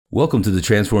Welcome to the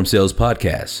Transform Sales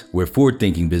Podcast, where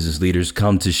forward-thinking business leaders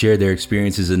come to share their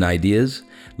experiences and ideas,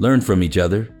 learn from each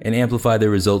other, and amplify their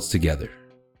results together.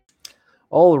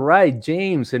 All right,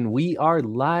 James, and we are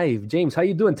live. James, how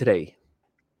you doing today?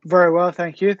 Very well,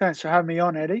 thank you. Thanks for having me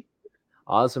on, Eddie.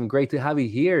 Awesome, great to have you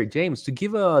here. James, to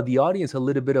give the audience a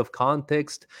little bit of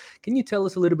context, can you tell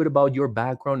us a little bit about your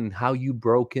background and how you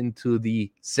broke into the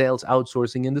sales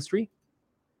outsourcing industry?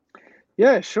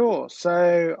 Yeah, sure.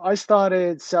 So I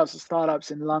started sales at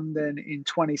startups in London in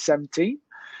 2017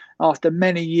 after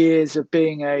many years of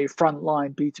being a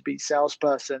frontline B2B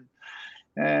salesperson.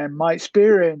 And my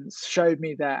experience showed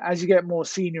me that as you get more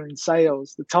senior in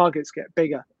sales, the targets get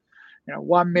bigger.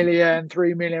 1 million,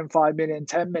 3 million, 5 million,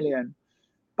 10 million.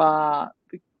 But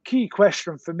the key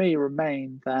question for me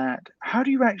remained that how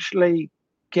do you actually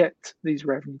get these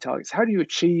revenue targets? How do you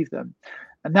achieve them?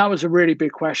 And that was a really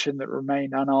big question that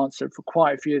remained unanswered for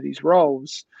quite a few of these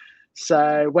roles.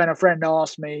 So when a friend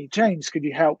asked me, James, could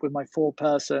you help with my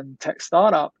 4-person tech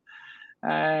startup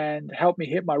and help me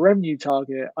hit my revenue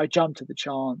target? I jumped at the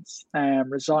chance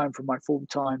and resigned from my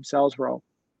full-time sales role.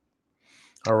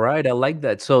 All right, I like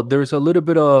that. So there's a little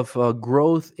bit of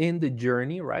growth in the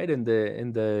journey, right? In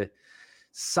the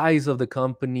size of the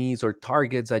companies or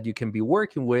targets that you can be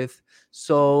working with.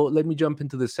 So let me jump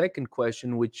into the second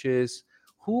question, which is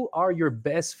who are your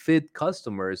best fit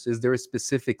customers? Is there a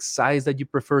specific size that you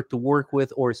prefer to work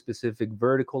with or a specific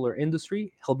vertical or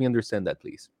industry? Help me understand that,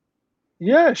 please.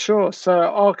 Yeah, sure. So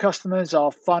our customers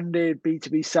are funded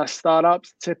B2B SaaS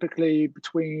startups, typically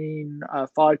between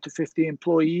 5 to 50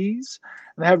 employees.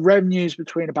 And they have revenues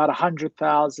between about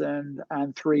 100,000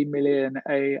 and 3 million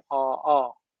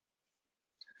ARR.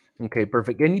 Okay,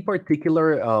 perfect. Any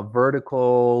particular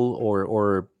vertical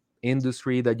or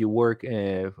industry that you work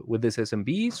with this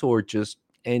SMBs, or just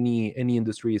any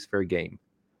industry is fair game?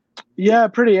 Yeah,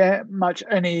 pretty much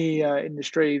any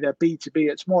industry. They're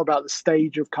B2B. It's more about the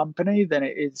stage of company than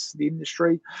it is the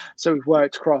industry. So we've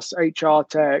worked across HR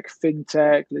tech,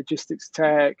 fintech, logistics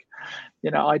tech,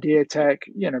 idea tech,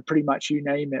 pretty much you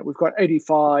name it. We've got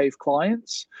 85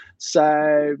 clients.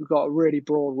 So we've got a really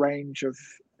broad range of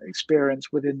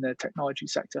experience within the technology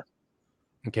sector.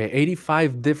 Okay,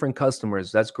 85 different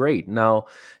customers. That's great. Now,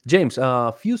 James,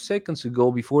 a few seconds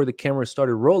ago, before the camera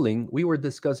started rolling, we were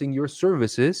discussing your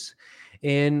services.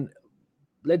 And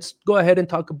let's go ahead and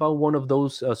talk about one of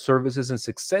those services and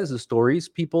success stories.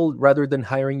 People, rather than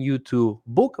hiring you to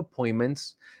book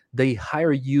appointments, they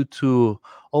hire you to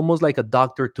almost like a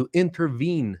doctor to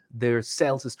intervene their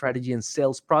sales strategy and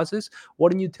sales process. Why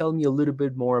don't you tell me a little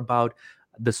bit more about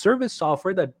the service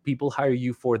software that people hire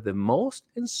you for the most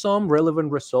and some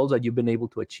relevant results that you've been able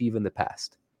to achieve in the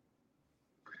past?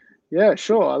 Yeah,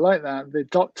 sure. I like that. The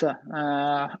doctor.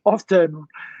 Often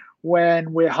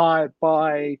when we're hired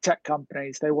by tech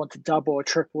companies, they want to double or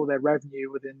triple their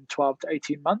revenue within 12 to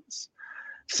 18 months.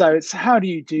 So it's how do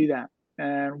you do that?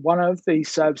 And one of the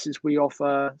services we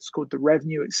offer is called the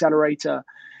Revenue Accelerator.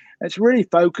 It's really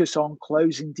focused on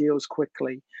closing deals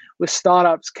quickly. With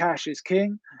startups, cash is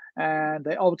king, and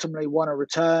they ultimately want a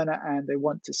return and they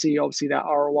want to see obviously that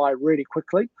ROI really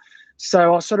quickly.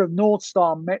 So our sort of North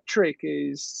Star metric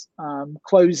is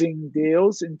closing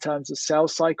deals in terms of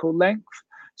sales cycle length.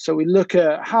 So we look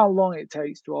at how long it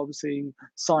takes to obviously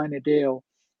sign a deal.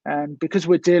 And because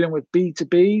we're dealing with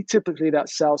B2B, typically that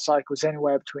sales cycle is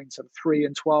anywhere between sort of 3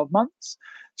 and 12 months.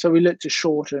 So we look to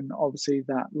shorten obviously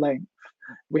that length.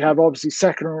 We have obviously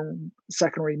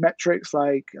secondary metrics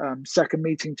like second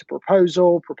meeting to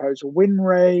proposal win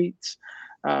rate,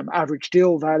 average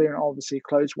deal value, and obviously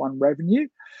close one revenue.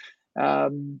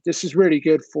 This is really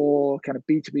good for kind of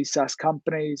B2B SaaS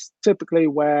companies, typically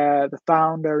where the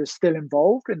founder is still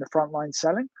involved in the frontline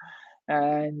selling.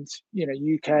 And,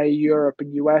 UK, Europe,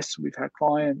 and US, we've had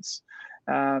clients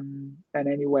and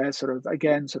anywhere sort of,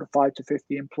 again, sort of 5 to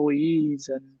 50 employees.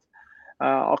 And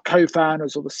our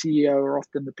co-founders or the CEO are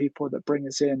often the people that bring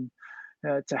us in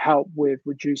to help with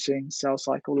reducing sales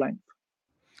cycle length.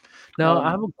 Now,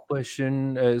 I have a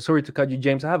question. Sorry to cut you,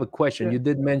 James. I have a question. Yeah. You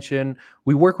did mention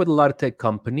we work with a lot of tech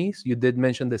companies. You did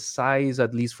mention the size,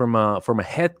 at least from a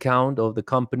head count of the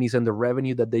companies and the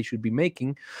revenue that they should be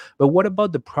making. But what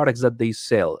about the products that they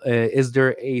sell? Is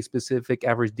there a specific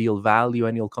average deal value,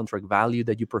 annual contract value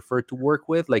that you prefer to work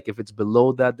with? Like if it's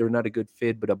below that, they're not a good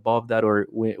fit, but above that or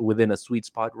within a sweet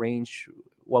spot range,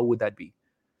 what would that be?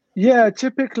 Yeah,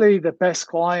 typically the best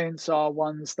clients are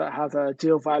ones that have a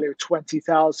deal value of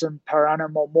 20,000 per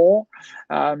annum or more.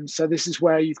 So this is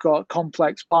where you've got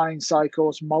complex buying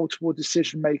cycles, multiple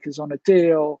decision makers on a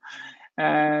deal.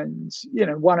 And,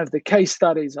 one of the case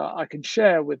studies I can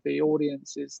share with the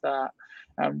audience is that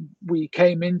We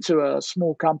came into a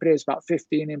small company, it's about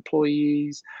 15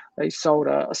 employees. They sold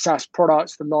a SaaS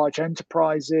products to large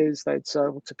enterprises. They'd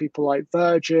sold to people like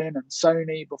Virgin and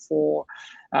Sony before.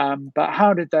 But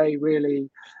how did they really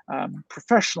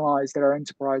professionalize their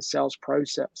enterprise sales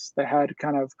process? They had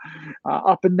kind of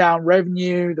up and down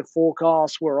revenue. The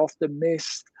forecasts were often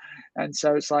missed. And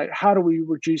so it's like, how do we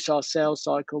reduce our sales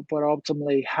cycle, but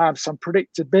ultimately have some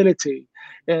predictability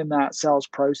in that sales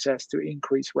process to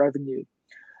increase revenue?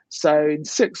 So in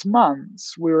 6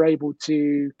 months, we were able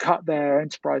to cut their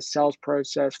enterprise sales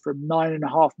process from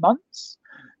 9.5 months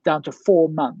down to 4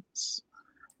 months,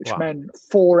 which Wow. meant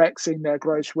 4xing their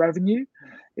gross revenue.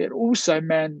 It also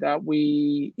meant that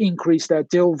we increased their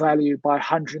deal value by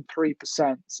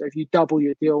 103%. So if you double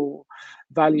your deal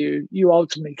value, you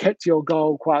ultimately get to your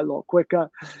goal quite a lot quicker.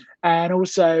 And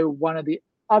also, one of the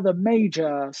other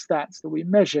major stats that we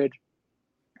measured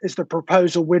is the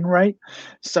proposal win rate.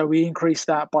 So we increased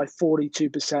that by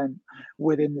 42%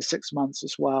 within the 6 months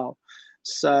as well.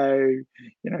 So,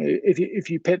 if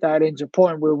you put that into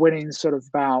point, we're winning sort of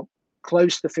about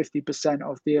close to 50%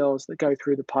 of deals that go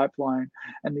through the pipeline.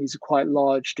 And these are quite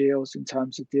large deals in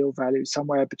terms of deal value,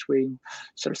 somewhere between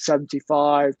sort of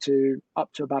 75 to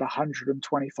up to about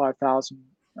 125,000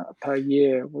 per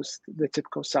year was the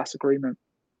typical SaaS agreement.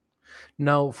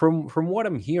 Now, from what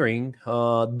I'm hearing,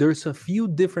 there's a few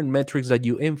different metrics that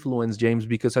you influence, James,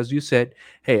 because as you said,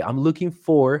 hey, I'm looking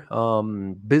for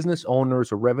business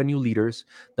owners or revenue leaders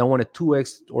that want to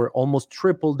 2x or almost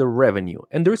triple their revenue.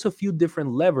 And there's a few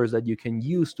different levers that you can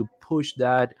use to push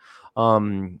that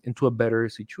into a better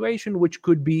situation, which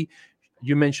could be,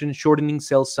 you mentioned shortening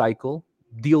sales cycle,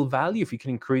 deal value. If you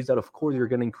can increase that, of course, you're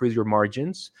going to increase your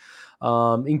margins.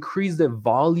 Increase the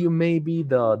volume, maybe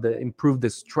the improve the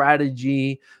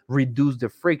strategy, reduce the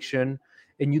friction.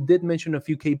 And you did mention a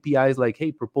few KPIs like,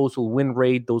 hey, proposal win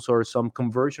rate. Those are some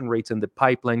conversion rates in the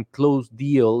pipeline, closed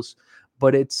deals.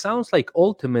 But it sounds like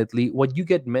ultimately what you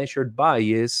get measured by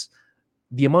is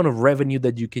the amount of revenue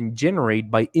that you can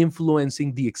generate by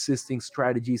influencing the existing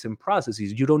strategies and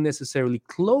processes. You don't necessarily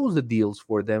close the deals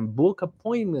for them, book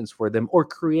appointments for them, or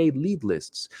create lead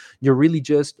lists. You're really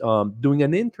just doing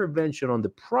an intervention on the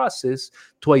process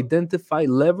to identify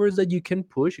levers that you can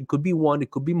push. It could be one,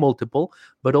 it could be multiple,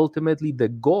 but ultimately the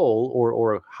goal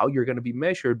or how you're going to be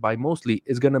measured by mostly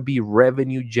is going to be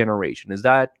revenue generation. Is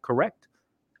that correct?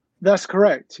 That's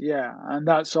correct. Yeah. And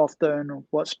that's often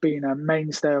what's been a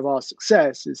mainstay of our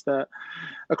success is that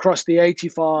across the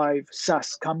 85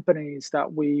 SaaS companies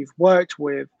that we've worked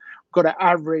with, we've got an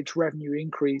average revenue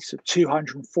increase of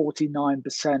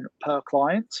 249% per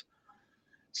client.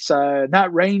 So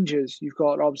that ranges. You've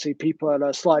got obviously people at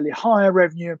a slightly higher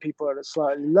revenue and people at a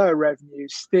slightly lower revenue,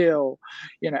 still,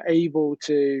 able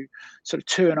to sort of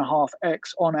 2.5x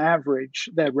on average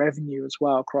their revenue as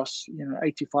well across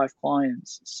 85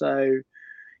 clients. So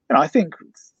I think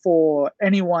for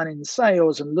anyone in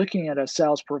sales and looking at a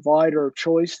sales provider of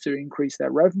choice to increase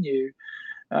their revenue,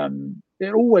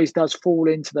 it always does fall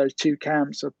into those two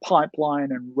camps of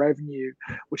pipeline and revenue,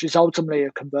 which is ultimately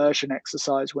a conversion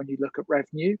exercise when you look at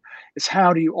revenue. It's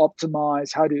how do you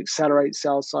optimize, how do you accelerate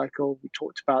sales cycle? We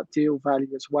talked about deal value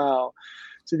as well.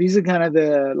 So these are kind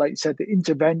of like you said, the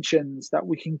interventions that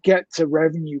we can get to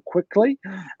revenue quickly.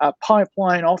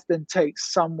 Pipeline often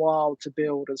takes some while to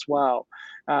build as well.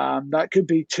 That could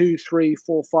be 2, 3,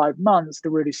 4, 5 months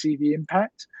to really see the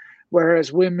impact.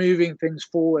 Whereas we're moving things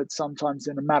forward sometimes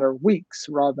in a matter of weeks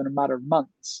rather than a matter of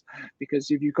months. Because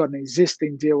if you've got an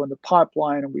existing deal in the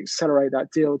pipeline and we accelerate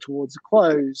that deal towards a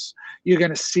close, you're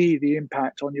going to see the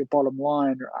impact on your bottom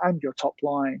line and your top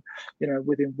line,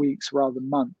 within weeks rather than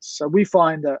months. So we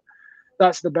find that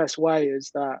that's the best way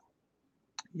is that,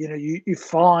 you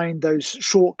find those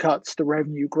shortcuts to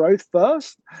revenue growth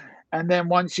first. And then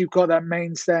once you've got that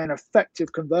mainstay and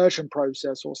effective conversion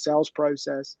process or sales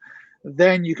process,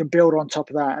 then you can build on top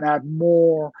of that and add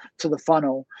more to the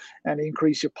funnel and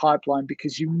increase your pipeline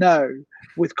because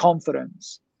with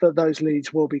confidence that those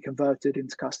leads will be converted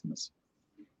into customers.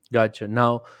 Gotcha.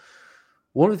 Now,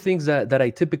 one of the things that I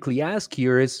typically ask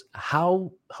here is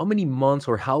how many months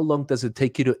or how long does it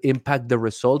take you to impact the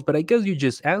results? But I guess you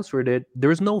just answered it.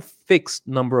 There's no fixed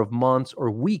number of months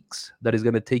or weeks that is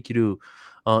going to take you to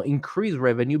increase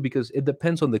revenue because it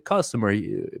depends on the customer.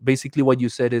 Basically, what you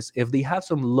said is if they have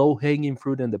some low hanging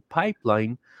fruit in the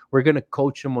pipeline, we're going to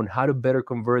coach them on how to better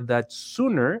convert that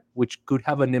sooner, which could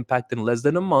have an impact in less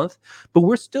than a month. But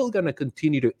we're still going to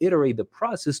continue to iterate the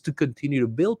process to continue to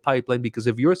build pipeline because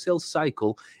if your sales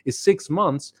cycle is 6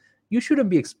 months, you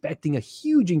shouldn't be expecting a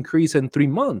huge increase in 3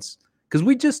 months because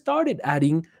we just started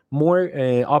adding more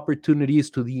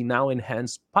opportunities to the now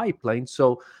enhanced pipeline.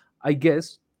 So I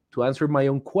guess to answer my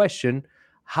own question,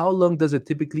 how long does it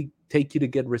typically take you to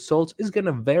get results is going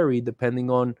to vary depending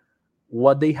on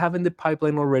what they have in the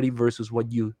pipeline already versus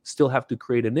what you still have to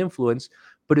create an influence,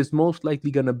 but it's most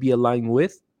likely going to be aligned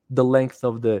with the length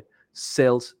of the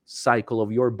sales cycle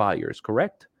of your buyers,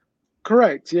 correct?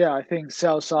 Correct. Yeah, I think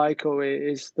sales cycle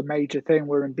is the major thing.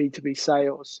 We're in B2B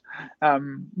sales.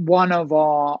 One of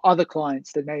our other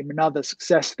clients, to name another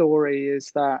success story,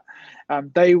 is that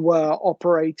they were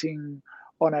operating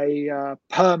on a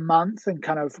per month and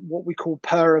kind of what we call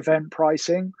per event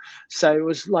pricing. So it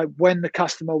was like when the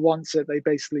customer wants it, they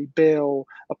basically bill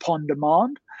upon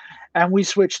demand. And we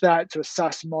switched that to a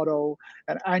SaaS model,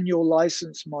 an annual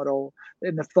license model.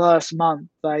 In the first month,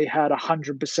 they had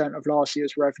 100% of last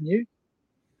year's revenue.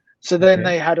 So then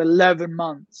Okay. they had 11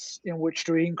 months in which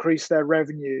to increase their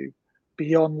revenue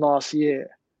beyond last year.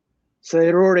 So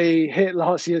they'd already hit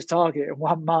last year's target in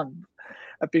 1 month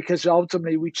because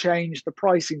ultimately we changed the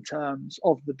pricing terms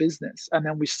of the business. And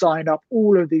then we signed up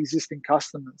all of the existing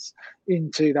customers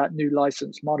into that new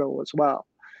license model as well.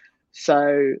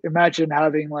 So imagine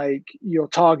having like your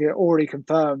target already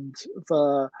confirmed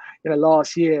for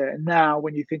last year, and now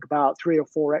when you think about 3 or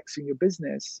 4x in your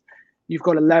business, you've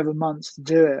got 11 months to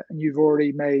do it, and you've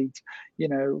already made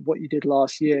what you did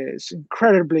last year. It's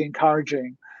incredibly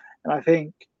encouraging, and I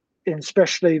think in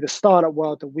especially the startup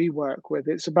world that we work with,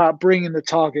 it's about bringing the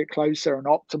target closer and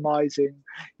optimizing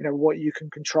what you can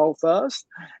control first,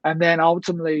 and then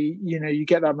ultimately you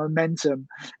get that momentum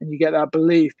and you get that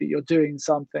belief that you're doing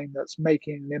something that's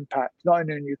making an impact, not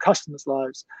only in your customers'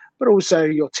 lives, but also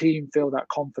your team feel that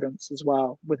confidence as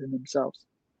well within themselves.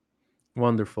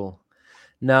 Wonderful.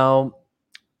 Now,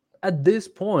 at this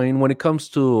point, when it comes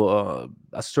to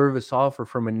a service offer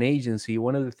from an agency,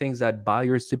 one of the things that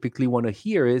buyers typically want to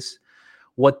hear is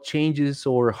what changes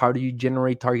or how do you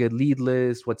generate target lead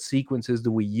lists? What sequences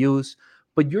do we use?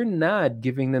 But you're not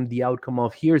giving them the outcome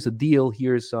of here's a deal,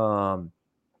 here's a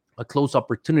close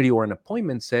opportunity or an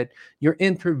appointment set. You're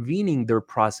intervening their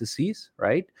processes,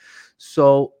 right?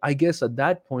 So I guess at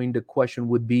that point, the question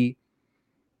would be,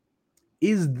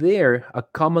 is there a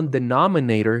common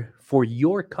denominator for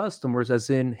your customers, as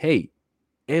in, hey,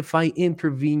 if I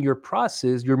intervene your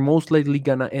process, you're most likely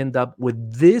gonna end up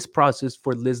with this process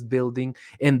for list building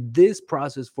and this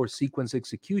process for sequence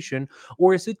execution?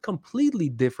 Or is it completely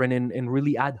different and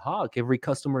really ad hoc? Every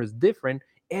customer is different.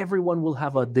 Everyone will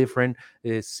have a different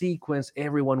sequence.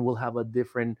 Everyone will have a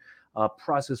different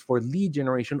process for lead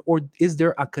generation. Or is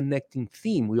there a connecting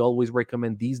theme? We always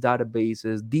recommend these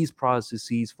databases, these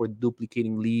processes for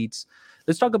duplicating leads.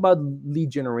 Let's talk about lead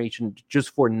generation just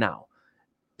for now.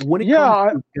 When it comes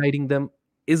Yeah, to guiding them,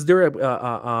 is there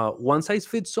a one size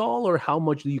fits all, or how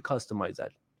much do you customize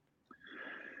that?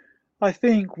 I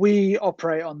think we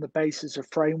operate on the basis of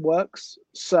frameworks.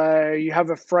 So you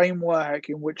have a framework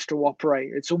in which to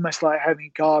operate. It's almost like having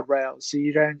guardrails, so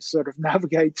you don't sort of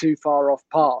navigate too far off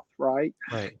path, right?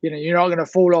 Right. You're not going to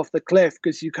fall off the cliff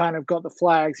because you kind of got the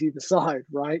flags either side,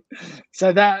 right?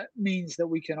 So that means that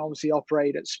we can obviously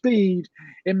operate at speed.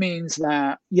 It means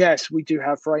that, yes, we do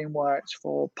have frameworks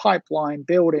for pipeline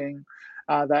building,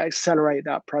 that accelerate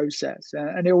that process.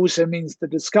 And it also means the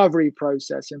discovery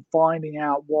process and finding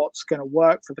out what's going to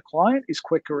work for the client is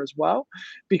quicker as well.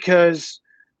 Because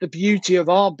the beauty of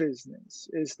our business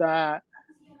is that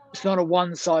it's not a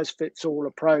one size fits all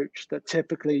approach that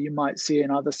typically you might see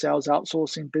in other sales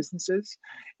outsourcing businesses,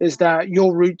 is that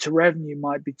your route to revenue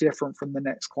might be different from the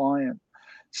next client.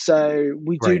 So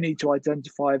we do Right. need to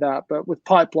identify that. But with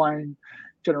pipeline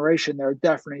generation, there are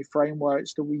definitely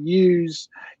frameworks that we use.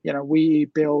 We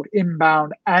build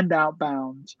inbound and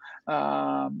outbound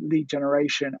lead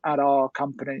generation at our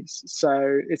companies.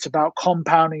 So it's about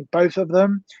compounding both of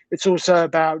them. It's also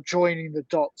about joining the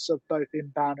dots of both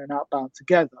inbound and outbound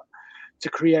together to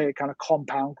create a kind of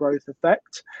compound growth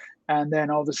effect. And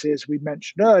then obviously, as we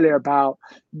mentioned earlier about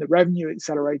the revenue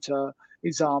accelerator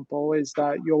example, is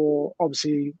that you're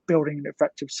obviously building an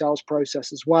effective sales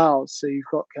process as well. So you've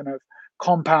got kind of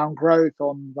compound growth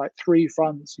on like three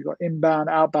fronts. You've got inbound,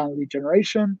 outbound lead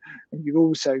generation, and you've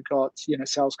also got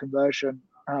sales conversion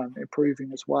improving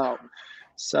as well.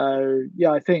 So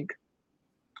yeah, I think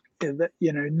that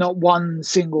not one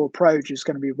single approach is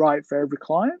going to be right for every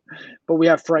client, but we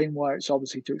have frameworks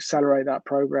obviously to accelerate that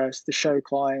progress, to show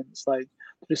clients like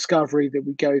the discovery that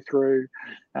we go through.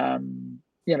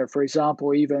 For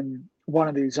example, even one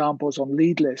of the examples on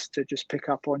lead list, to just pick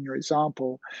up on your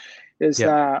example, is Yeah.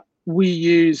 that we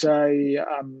use a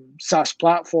SaaS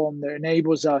platform that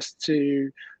enables us to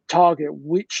target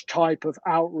which type of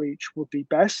outreach would be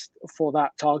best for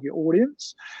that target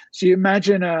audience. So you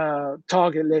imagine a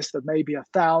target list of maybe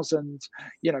 1,000,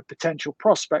 potential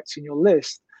prospects in your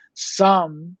list.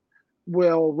 Some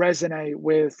will resonate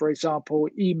with, for example,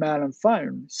 email and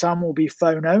phone. Some will be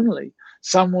phone only.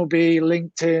 Some will be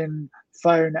LinkedIn,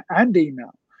 phone, and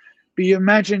email. But you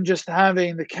imagine just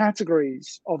having the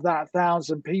categories of that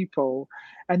 1,000 people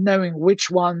and knowing which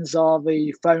ones are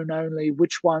the phone only,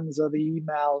 which ones are the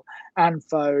email and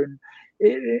phone.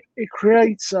 It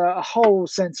creates a whole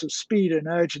sense of speed and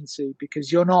urgency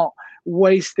because you're not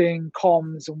wasting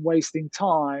comms and wasting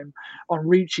time on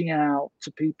reaching out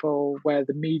to people where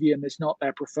the medium is not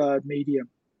their preferred medium.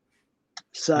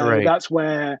 So Right. that's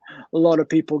where a lot of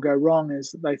people go wrong,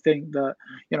 is that they think that,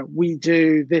 we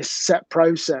do this set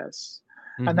process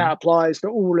and Mm-hmm. that applies to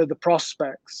all of the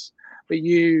prospects. But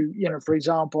for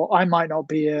example, I might not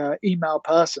be an email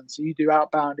person. So you do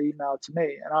outbound email to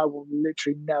me and I will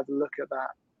literally never look at that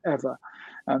ever.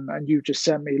 And you've just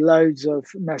sent me loads of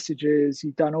messages.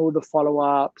 You've done all the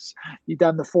follow-ups. You've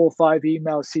done the 4 or 5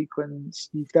 email sequence.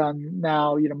 You've done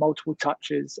now, multiple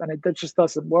touches, and it just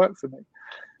doesn't work for me.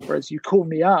 Whereas you call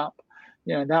me up,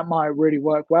 that might really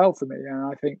work well for me.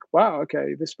 And I think, wow,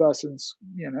 okay, this person's,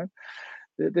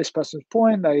 this person's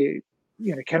point, they,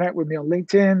 connect with me on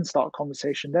LinkedIn, start a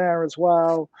conversation there as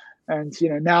well. And,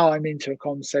 now I'm into a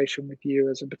conversation with you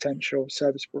as a potential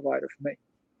service provider for me.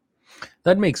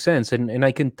 That makes sense. And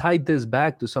I can tie this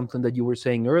back to something that you were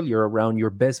saying earlier around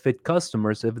your best fit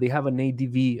customers. If they have an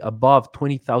ADV above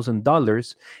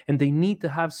 $20,000 and they need to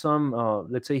have some,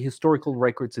 let's say, historical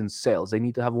records in sales, they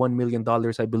need to have $1 million,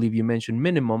 I believe you mentioned,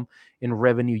 minimum in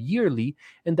revenue yearly.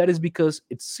 And that is because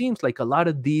it seems like a lot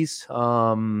of these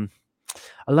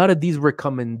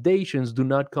recommendations do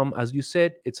not come, as you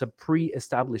said, it's a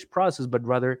pre-established process, but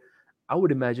rather, I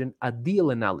would imagine, a deal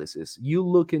analysis. You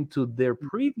look into their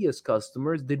previous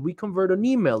customers. Did we convert an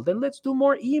email? Then let's do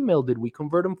more email. Did we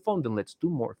convert them phone? Then let's do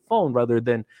more phone, rather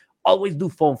than always do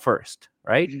phone first,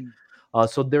 right?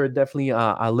 So there are definitely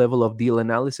a level of deal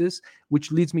analysis,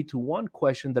 which leads me to one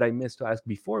question that I missed to ask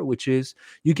before, which is,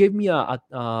 you gave me a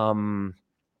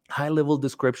high level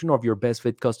description of your best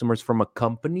fit customers from a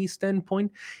company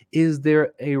standpoint. Is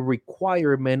there a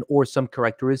requirement or some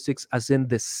characteristics, as in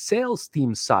the sales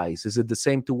team size? Is it the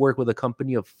same to work with a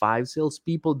company of 5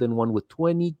 salespeople than one with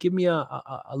 20? Give me a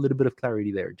little bit of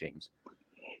clarity there, James.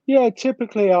 Yeah,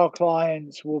 typically our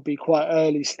clients will be quite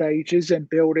early stages in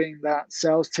building that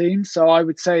sales team. So I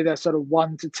would say they're sort of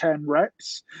 1 to 10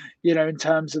 reps, in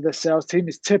terms of the sales team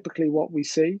is typically what we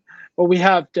see. But we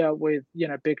have dealt with,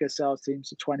 bigger sales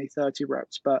teams of 20, 30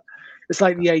 reps. But it's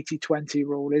like the 80-20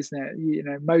 rule, isn't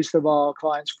it? Most of our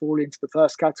clients fall into the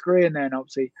first category. And then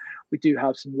obviously we do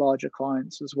have some larger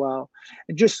clients as well.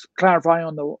 And just clarifying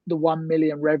on the 1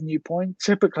 million revenue point,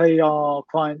 typically our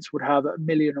clients would have 1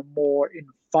 million or more in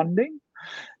funding.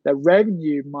 The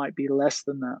revenue might be less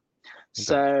than that. Okay.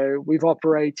 So we've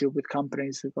operated with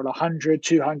companies that've got 100,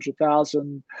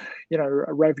 200,000,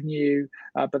 revenue,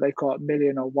 but they've got 1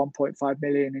 million or 1.5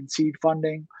 million in seed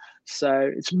funding. So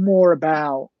it's more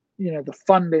about, the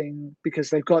funding, because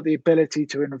they've got the ability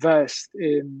to invest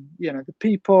in, the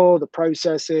people, the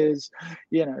processes,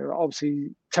 obviously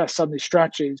test some of these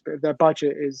strategies. But if their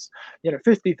budget is,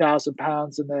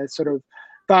 £50,000 and they're sort of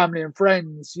family and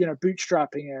friends,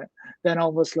 bootstrapping it, then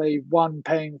obviously, one,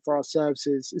 paying for our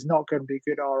services is not going to be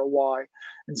good ROI.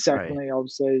 And Right. secondly,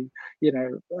 obviously,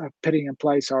 putting in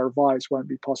place our advice won't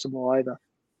be possible either.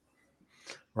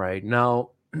 Right.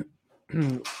 Now,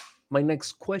 my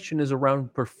next question is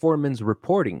around performance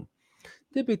reporting.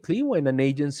 Typically, when an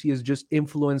agency is just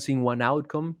influencing one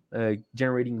outcome,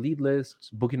 generating lead lists,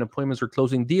 booking appointments, or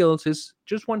closing deals, is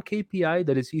just one KPI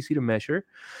that is easy to measure.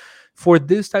 For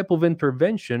this type of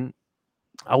intervention,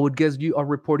 I would guess you are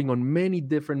reporting on many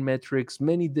different metrics,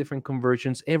 many different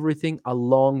conversions, everything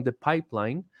along the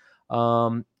pipeline.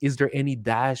 Is there any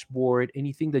dashboard,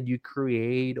 anything that you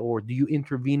create, or do you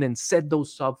intervene and set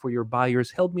those up for your buyers?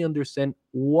 Help me understand,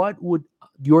 what would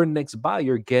your next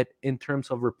buyer get in terms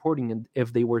of reporting, and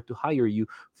if they were to hire you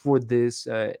for this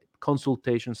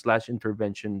consultation /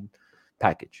 intervention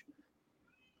package?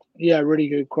 Yeah, really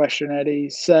good question, Eddie.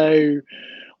 So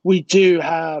we do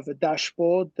have a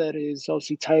dashboard that is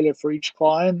obviously tailored for each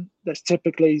client. There's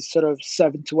typically sort of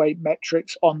 7 to 8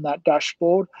 metrics on that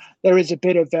dashboard. There is a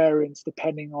bit of variance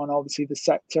depending on obviously the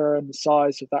sector and the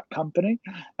size of that company.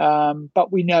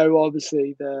 But we know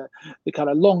obviously the kind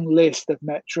of long list of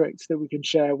metrics that we can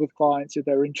share with clients if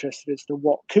they're interested as to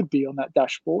what could be on that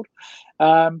dashboard.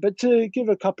 But to give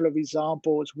a couple of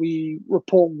examples, we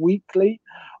report weekly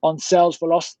on sales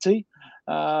velocity.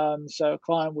 So a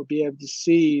client would be able to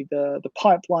see the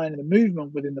pipeline and the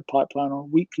movement within the pipeline on a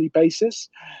weekly basis.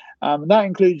 And that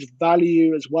includes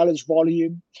value as well as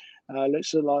volume.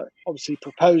 Looks at like obviously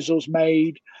proposals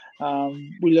made.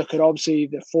 We look at obviously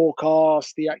the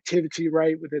forecast, the activity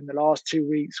rate within the last 2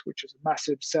 weeks, which is a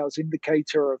massive sales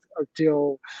indicator of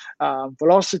deal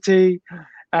velocity,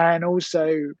 and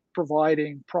also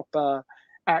providing proper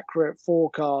accurate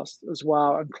forecast as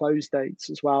well, and close dates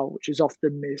as well, which is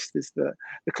often missed. Is the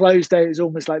close date is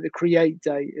almost like the create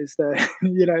date, is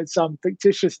the some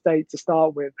fictitious date to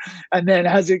start with, and then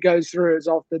as it goes through, it's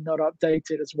often not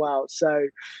updated as well. So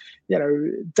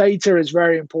data is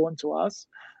very important to us.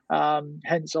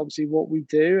 Hence obviously what we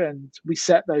do, and we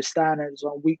set those standards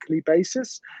on a weekly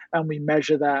basis, and we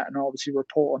measure that and obviously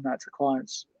report on that to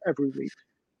clients every week.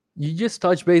 You just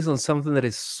touched base on something that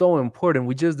is so important.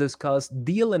 We just discussed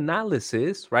deal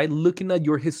analysis, right? Looking at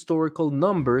your historical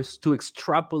numbers to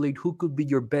extrapolate who could be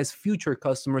your best future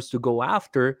customers to go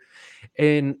after.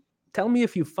 And tell me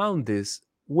if you found this.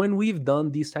 When we've done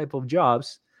these type of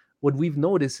jobs, what we've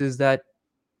noticed is that,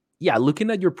 yeah, looking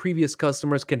at your previous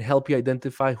customers can help you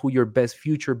identify who your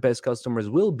future best customers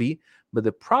will be. But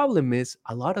the problem is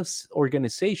a lot of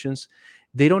organizations,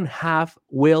 they don't have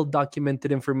well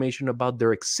documented information about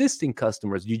their existing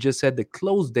customers. You just said the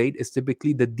close date is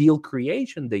typically the deal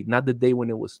creation date, not the day when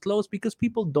it was closed, because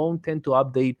people don't tend to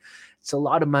update. It's a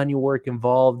lot of manual work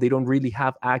involved. They don't really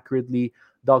have accurately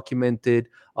documented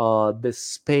the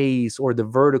space or the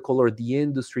vertical or the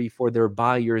industry for their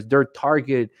buyers, their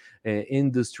target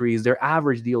industries, their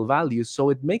average deal values.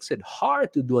 So it makes it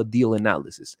hard to do a deal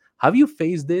analysis. Have you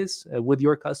faced this with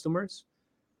your customers?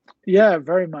 Yeah,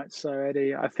 very much so,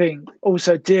 Eddie. I think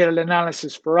also deal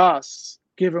analysis for us,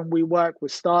 given we work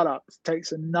with startups,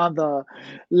 takes another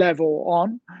level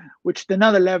on, which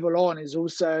another level on is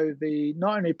also the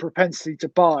not only propensity to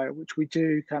buy, which we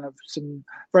do kind of some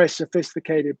very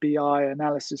sophisticated BI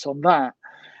analysis on that.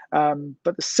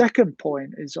 But the second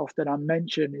point is often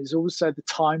unmentioned is also the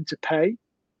time to pay.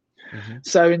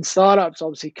 So in startups,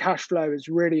 obviously cash flow is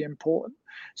really important.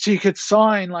 So you could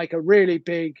sign like a really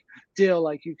big deal,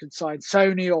 like you could sign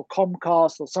Sony or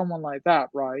Comcast or someone like that,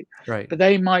 right? Right. But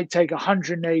they might take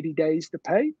 180 days to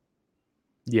pay.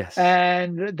 Yes.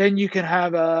 And then you can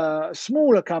have a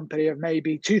smaller company of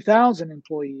maybe 2,000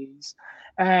 employees,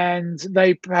 and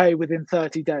they pay within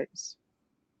 30 days.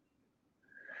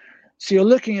 So you're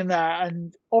looking at that,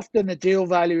 and often the deal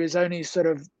value is only sort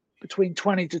of between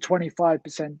 20 to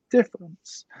 25%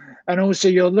 difference. And also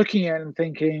you're looking at it and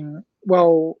thinking,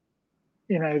 well,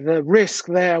 the risk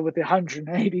there with the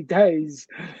 180 days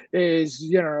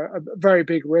is, a very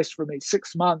big risk for me,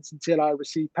 6 months until I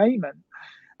receive payment.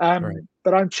 Right.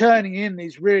 But I'm churning in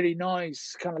these really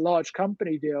nice kind of large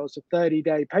company deals of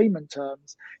 30-day payment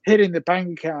terms, hitting the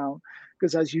bank account,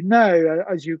 because as you know,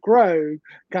 as you grow,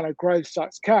 kind of growth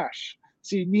sucks cash.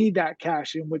 So you need that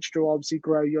cash in which to obviously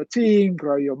grow your team,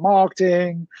 grow your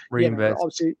marketing, Reinvest.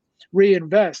 obviously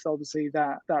reinvest, obviously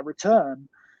that return.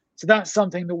 So that's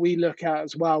something that we look at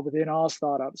as well within our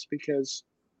startups, because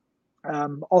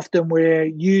often we're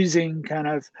using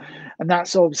and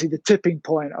that's obviously the tipping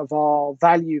point of our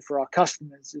value for our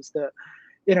customers, is that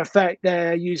in effect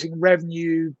they're using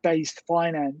revenue-based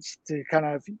finance to kind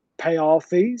of pay our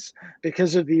fees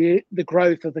because of the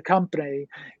growth of the company.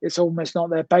 It's almost not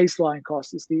their baseline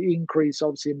cost, it's the increase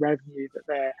obviously in revenue that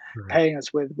they're paying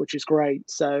us with, which is great.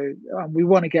 So we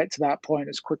want to get to that point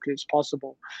as quickly as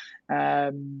possible.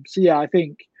 So yeah, I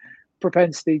think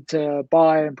propensity to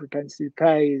buy and propensity to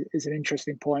pay is an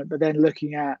interesting point, but then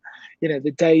looking at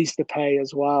the days to pay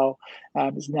as well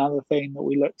is another thing that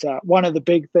we looked at. One of the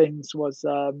big things was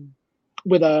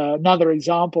with another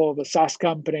example of a SaaS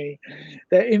company,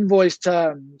 their invoice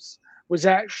terms was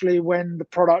actually when the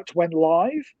product went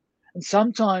live, and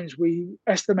sometimes we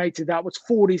estimated that was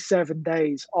 47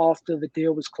 days after the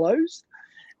deal was closed.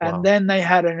 And Wow. then they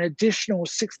had an additional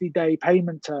 60-day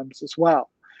payment terms as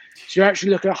well. So you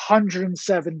actually look at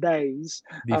 107 days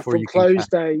from close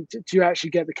day to actually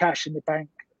get the cash in the bank.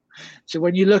 So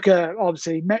when you look at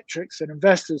obviously metrics, and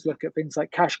investors look at things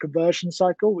like cash conversion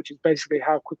cycle, which is basically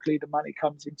how quickly the money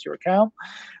comes into your account,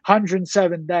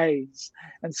 107 days.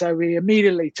 And so we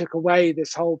immediately took away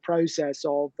this whole process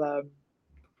of,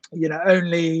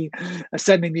 only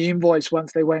sending the invoice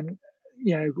once they went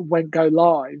go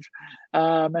live,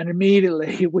 and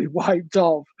immediately we wiped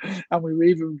off, and we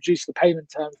even reduced the payment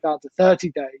terms down to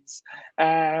 30 days,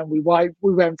 and we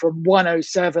went from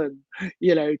 107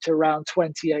 to around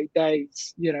 28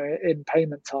 days in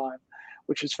payment time,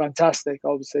 which was fantastic.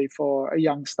 Obviously for a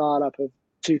young startup of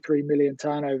 2-3 million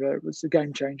turnover, it was a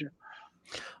game changer.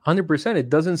 100%. It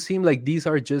doesn't seem like these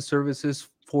are just services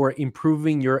for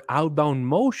improving your outbound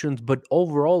motions, but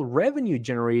overall revenue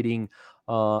generating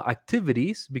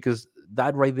activities, because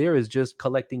that right there is just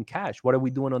collecting cash. What are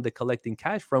we doing on the collecting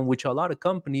cash front, which a lot of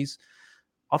companies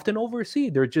often oversee?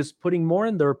 They're just putting more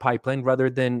in their pipeline rather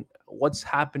than what's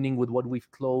happening with what we've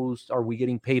closed. Are we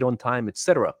getting paid on time,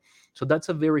 etc.? So that's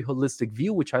a very holistic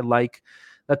view, which I like.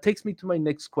 That takes me to my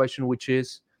next question, which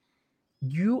is,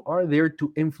 you are there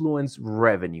to influence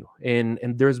revenue, and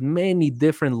there's many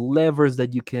different levers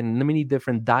that you can, many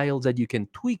different dials that you can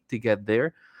tweak to get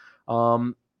there.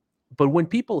 um, but when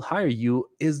people hire you,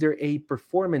 is there a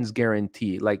performance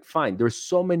guarantee? Like, fine, there's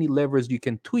so many levers you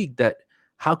can tweak that,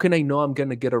 how can I know I'm going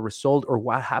to get a result, or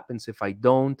what happens if I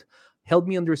don't? Help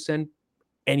me understand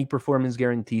any performance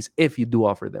guarantees if you do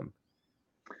offer them.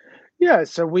 Yeah,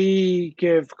 so we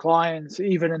give clients,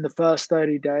 even in the first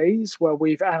 30 days where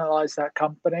we've analyzed that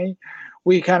company,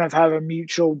 we kind of have a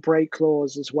mutual break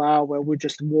clause as well, where we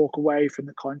just walk away from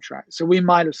the contract. So we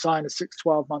might have signed a 6 to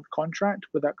 12 month contract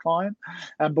with that client,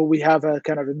 but we have a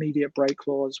kind of immediate break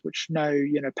clause, which no,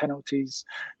 penalties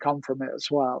come from it as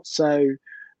well. So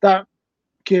that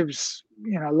gives,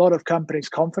 a lot of companies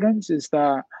confidence, is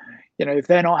that, if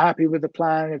they're not happy with the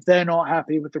plan, if they're not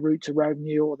happy with the route to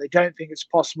revenue, or they don't think it's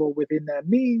possible within their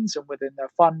means and within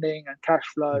their funding and cash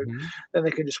flow, Mhm. then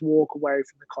they can just walk away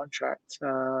from the contract,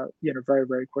 very,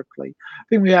 very quickly. I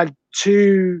think we had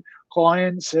two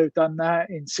clients who've done that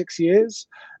in 6 years.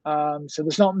 So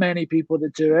there's not many people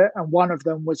that do it, and one of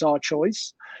them was our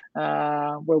choice,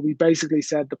 where we basically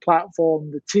said the platform,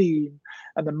 the team,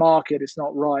 and the market is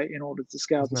not right in order to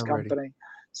scale It's this not ready. company.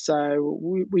 So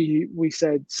we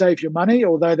said save your money.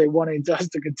 Although they wanted us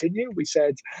to continue, we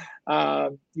said,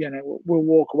 we'll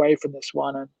walk away from this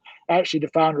one. And actually, the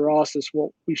founder asked us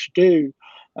what we should do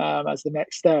as the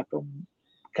next step, and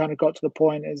kind of got to the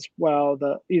point as well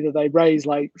that either they raise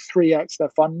like 3x their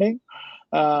funding,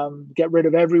 get rid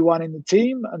of everyone in the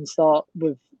team, and start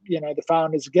with the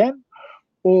founders again,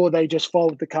 or they just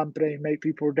fold the company, make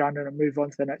people redundant, and move on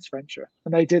to the next venture.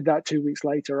 And they did that 2 weeks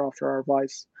later after our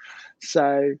advice.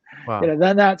 So, Wow.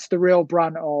 then that's the real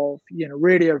brunt of,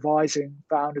 really advising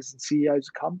founders and CEOs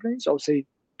of companies. Obviously,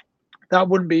 that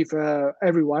wouldn't be for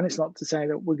everyone. It's not to say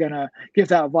that we're going to give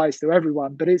that advice to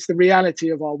everyone, but it's the reality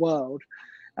of our world.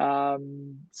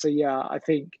 So, yeah, I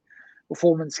think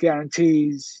performance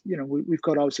guarantees, we've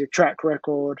got obviously a track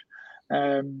record,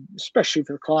 especially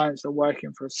for the clients that are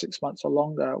working for 6 months or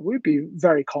longer. We'd be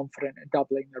very confident in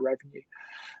doubling the revenue.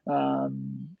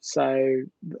 So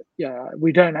yeah,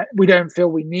 we don't feel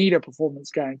we need a performance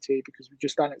guarantee because we've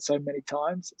just done it so many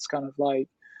times. It's kind of like,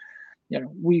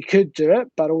 we could do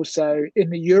it, but also in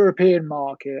the European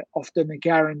market, often the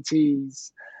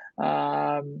guarantees,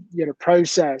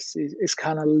 process is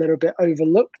kind of a little bit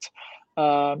overlooked.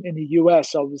 In the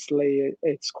US, obviously,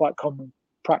 it's quite common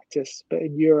practice, but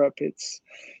in Europe, it's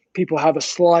people have a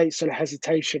slight sort of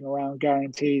hesitation around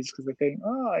guarantees because they think,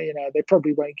 oh, they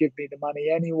probably won't give me the money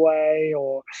anyway,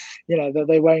 or, that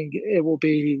they won't. It will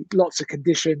be lots of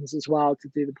conditions as well to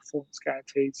do the performance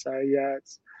guarantee. So yeah,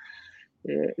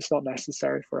 it's not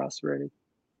necessary for us really.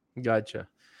 Gotcha.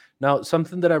 Now,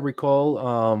 something that I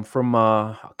recall from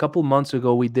a couple months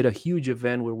ago, we did a huge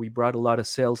event where we brought a lot of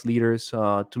sales leaders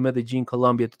to Medellin,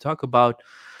 Colombia, to talk about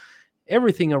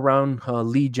everything around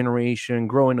lead generation,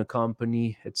 growing a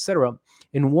company, etc.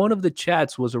 And one of the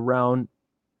chats was around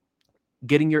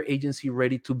getting your agency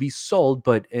ready to be sold.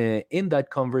 But in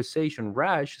that conversation,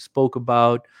 Rash spoke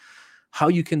about how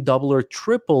you can double or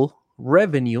triple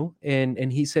revenue.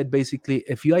 And he said basically,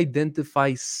 if you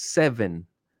identify 7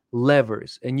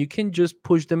 levers and you can just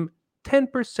push them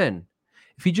 10%,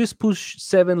 if you just push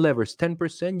 7 levers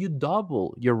 10%, you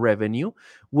double your revenue.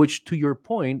 Which, to your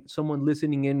point, someone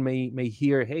listening in may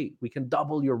hear, hey, we can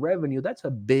double your revenue. That's a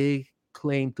big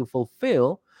claim to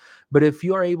fulfill. But if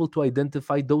you are able to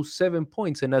identify those 7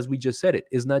 points, and as we just said, it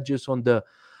is not just on the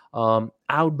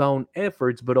outbound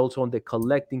efforts, but also on the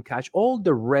collecting cash, all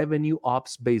the revenue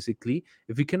ops, basically.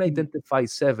 If you can Mm. identify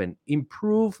 7,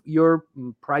 improve your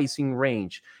pricing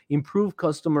range, improve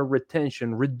customer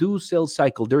retention, reduce sales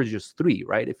cycle. There's just 3,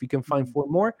 right? If you can find Mm. 4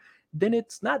 more, then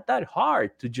it's not that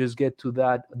hard to just get to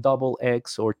that double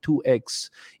X or 2X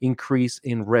increase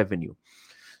in revenue.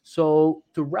 So,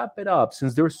 to wrap it up,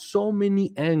 since there's so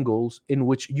many angles in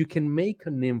which you can make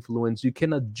an influence, you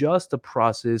can adjust the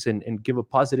process and give a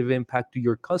positive impact to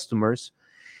your customers.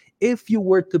 If you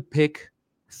were to pick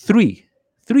three,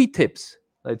 three tips,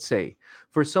 let's say,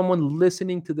 for someone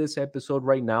listening to this episode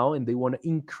right now and they want to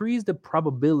increase the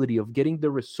probability of getting the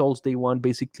results they want,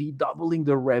 basically doubling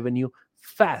their revenue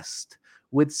fast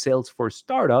with sales for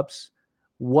startups,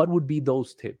 what would be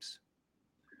those tips?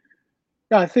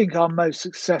 Yeah, I think our most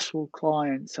successful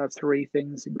clients have three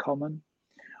things in common.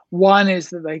 One is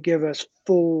that they give us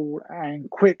full and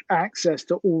quick access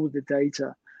to all the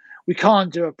data. We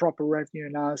can't do a proper revenue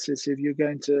analysis if you're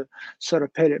going to sort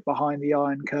of put it behind the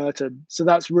iron curtain. So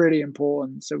that's really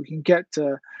important. So we can get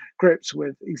to grips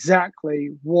with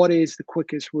exactly what is the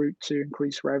quickest route to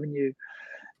increase revenue.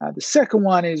 The second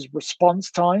one is response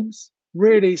times.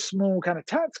 Really small, kind of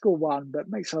tactical one, but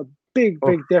makes a big, Oh,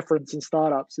 big difference in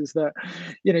startups. Is that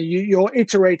you're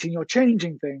iterating, you're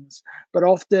changing things, but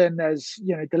often there's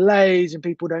delays, and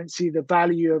people don't see the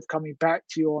value of coming back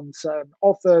to you on certain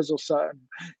offers or certain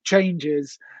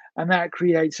changes, and that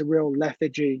creates a real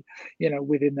lethargy,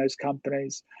 within those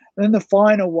companies. And then the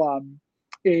final one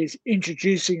is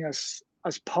introducing us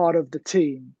as part of the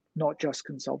team, not just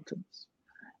consultants.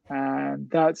 And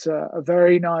that's a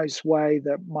very nice way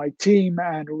that my team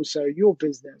and also your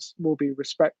business will be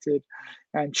respected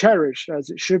and cherished as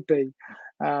it should be.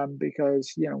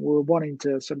 Because we're wanting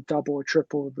to sort of double or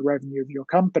triple the revenue of your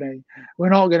company. We're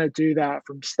not going to do that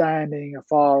from standing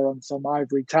afar on some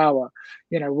ivory tower.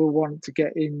 We want to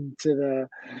get into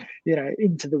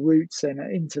the roots and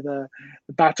into the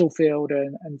battlefield,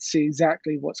 and see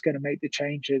exactly what's going to make the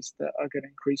changes that are going to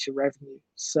increase your revenue.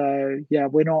 So yeah,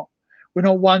 we're not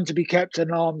one to be kept at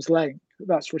an arm's length,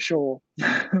 that's for sure.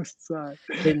 So,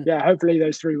 and yeah, hopefully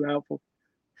those three were helpful.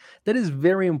 that is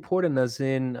very important, as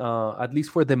in at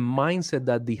least for the mindset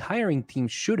that the hiring team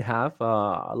should have.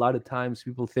 A lot of times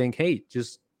people think, hey,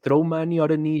 just throw money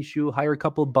at an issue, hire a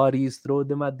couple buddies, throw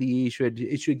them at the issue,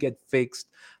 it should get fixed,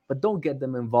 but don't get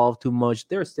them involved too much,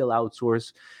 they're still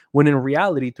outsourced. When in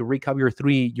reality, to recap your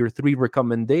three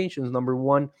recommendations: number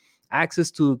one,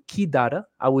 access to key data.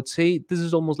 I would say this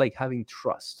is almost like having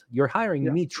trust. You're hiring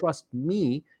Yeah. me, trust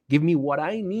me, give me what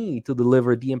I need to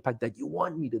deliver the impact that you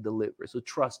want me to deliver. So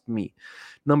trust me.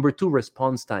 Number two,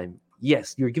 response time.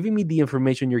 Yes, you're giving me the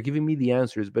information, you're giving me the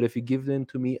answers, but if you give them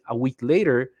to me a week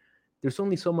later, there's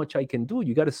only so much I can do.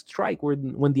 You got to strike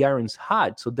when the iron's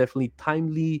hot. So definitely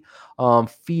timely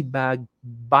feedback,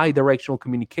 bi-directional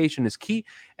communication is key.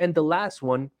 And the last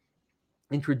one,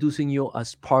 introducing you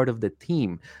as part of the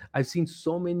team. I've seen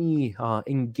so many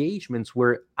engagements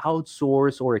where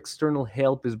outsource or external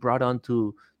help is brought on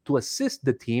to assist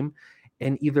the team,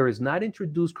 and either is not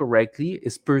introduced correctly,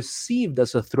 is perceived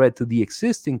as a threat to the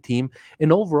existing team,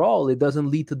 and overall it doesn't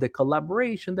lead to the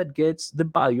collaboration that gets the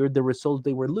buyer the results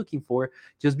they were looking for,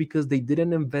 just because they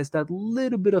didn't invest that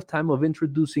little bit of time of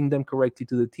introducing them correctly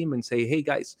to the team and say, hey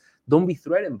guys, don't be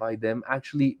threatened by them.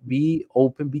 Actually, be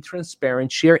open, be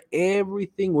transparent, share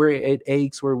everything where it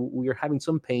aches, where we're having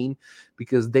some pain,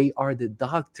 because they are the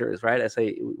doctors, right? As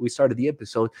we started the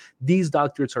episode, these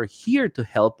doctors are here to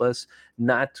help us,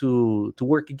 not to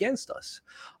work against us.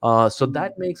 So Mm.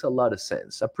 that makes a lot of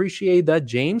sense. Appreciate that,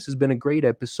 James. It's been a great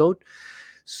episode.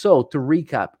 So to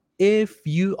recap, if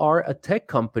you are a tech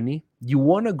company, you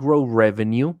want to grow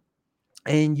revenue,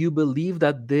 and you believe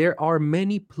that there are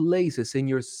many places in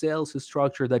your sales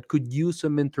structure that could use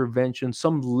some intervention,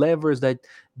 some levers, that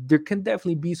there can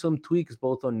definitely be some tweaks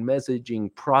both on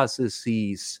messaging,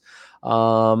 processes,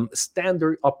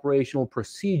 standard operational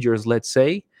procedures, let's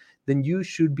say, then you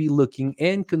should be looking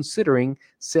and considering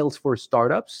sales for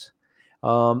startups.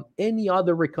 Any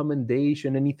other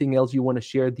recommendation, anything else you want to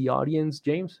share with the audience,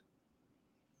 James?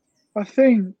 I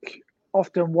think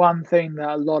often one thing that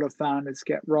a lot of founders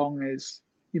get wrong is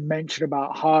you mentioned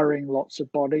about hiring lots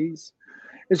of bodies.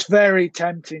 It's very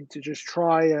tempting to just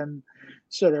try and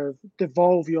sort of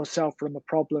devolve yourself from the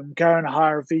problem, go and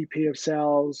hire a VP of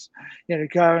sales,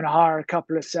 go and hire a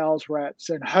couple of sales reps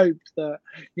and hope that,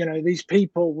 these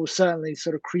people will certainly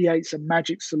sort of create some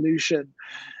magic solution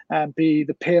and be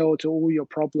the pill to all your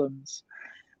problems.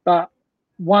 But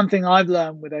one thing I've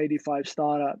learned with 85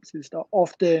 startups is that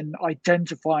often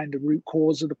identifying the root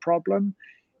cause of the problem,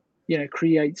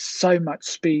 creates so much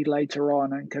speed later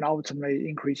on and can ultimately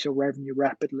increase your revenue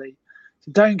rapidly.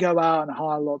 So don't go out and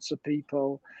hire lots of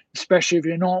people, especially if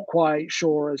you're not quite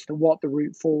sure as to what the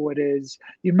route forward is.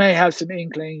 You may have some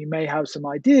inkling, you may have some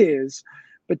ideas,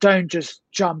 but don't just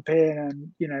jump in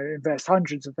and invest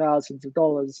hundreds of thousands of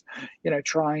dollars,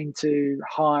 trying to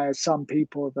hire some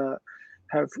people that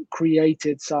have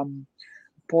created some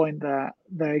point that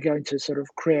they're going to sort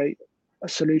of create a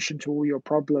solution to all your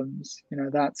problems.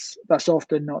 That's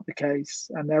often not the case,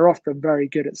 and they're often very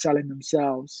good at selling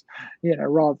themselves,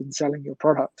 rather than selling your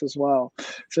product as well.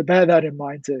 So bear that in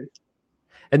mind too.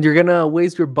 And you're gonna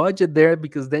waste your budget there,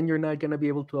 because then you're not gonna be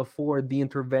able to afford the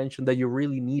intervention that you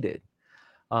really needed.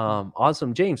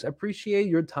 Awesome, James. Appreciate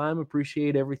your time.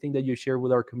 Appreciate everything that you share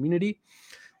with our community.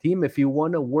 Team, if you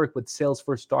want to work with sales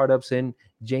for startups and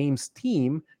James'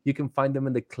 team, you can find them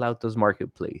in the CloudTos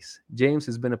marketplace. James,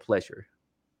 it's been a pleasure.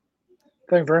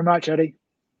 Thank you very much, Eddie.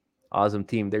 Awesome,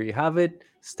 team. There you have it.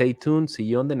 Stay tuned. See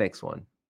you on the next one.